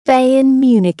Bayern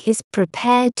Munich is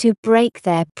prepared to break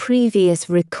their previous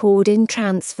record in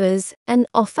transfers and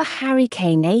offer Harry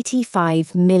Kane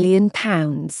 £85 million.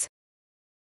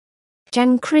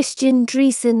 Jan-Christian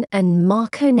Dreesen and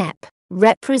Marco Neppe,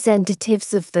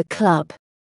 representatives of the club,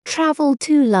 travelled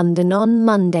to London on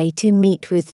Monday to meet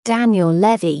with Daniel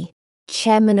Levy,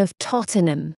 chairman of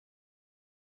Tottenham.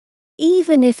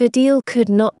 Even if a deal could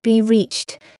not be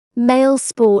reached, Mail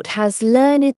Sport has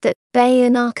learned that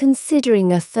Bayern are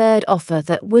considering a third offer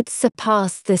that would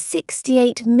surpass the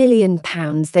 £68 million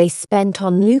they spent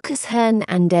on Lucas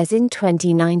Hernandez in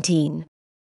 2019.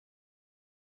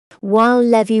 While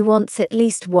Levy wants at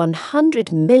least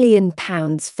 £100 million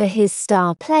for his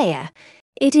star player,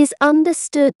 it is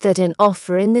understood that an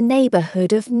offer in the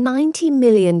neighbourhood of £90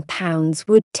 million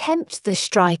would tempt the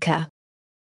striker.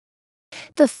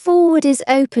 The forward is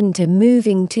open to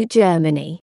moving to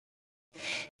Germany.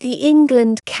 The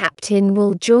England captain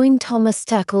will join Thomas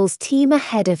Tuchel's team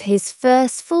ahead of his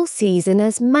first full season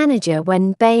as manager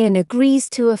when Bayern agrees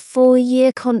to a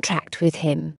 4-year contract with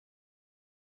him.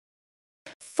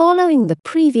 Following the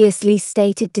previously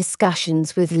stated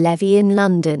discussions with Levy in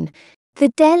London, the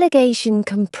delegation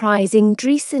comprising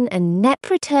Dreesen and Neppe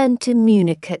returned to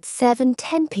Munich at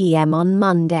 7:10 p.m. on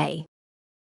Monday.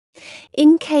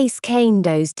 In case Kane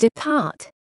does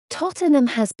depart, Tottenham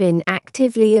has been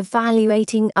actively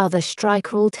evaluating other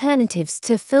striker alternatives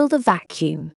to fill the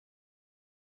vacuum.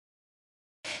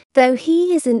 Though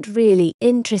he isn't really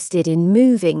interested in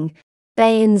moving,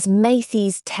 Bayern's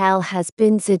Matthias Tell has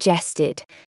been suggested,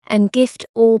 and Gift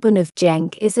Orban of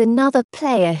Genk is another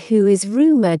player who is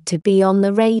rumoured to be on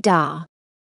the radar.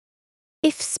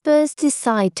 If Spurs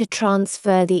decide to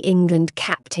transfer the England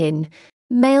captain,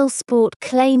 Mail Sport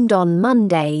claimed on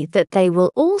Monday that they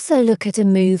will also look at a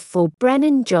move for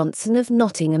Brennan Johnson of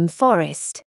Nottingham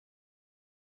Forest.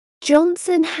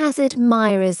 Johnson has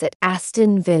admirers at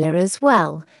Aston Villa as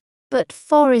well, but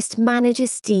Forest manager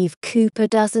Steve Cooper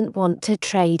doesn't want to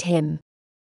trade him.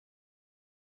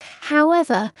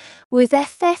 However, with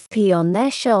FFP on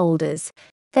their shoulders,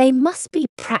 they must be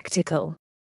practical.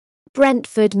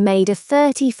 Brentford made a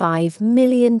 £35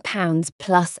 million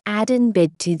plus add-in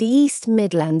bid to the East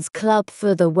Midlands club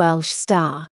for the Welsh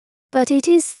star, but it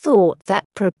is thought that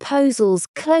proposals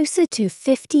closer to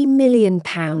 £50 million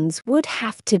would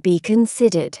have to be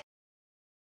considered.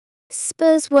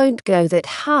 Spurs won't go that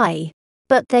high,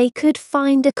 but they could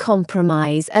find a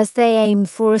compromise as they aim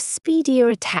for a speedier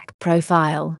attack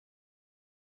profile.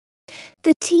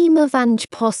 The team of Ange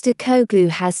Postecoglou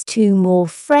has 2 more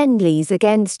friendlies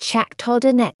against Shakhtar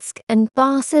Donetsk and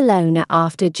Barcelona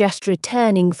after just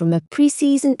returning from a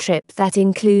pre-season trip that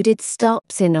included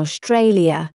stops in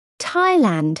Australia,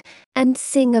 Thailand, and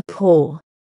Singapore.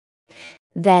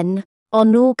 Then,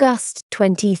 on August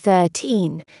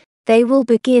 2013, they will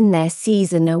begin their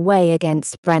season away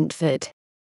against Brentford.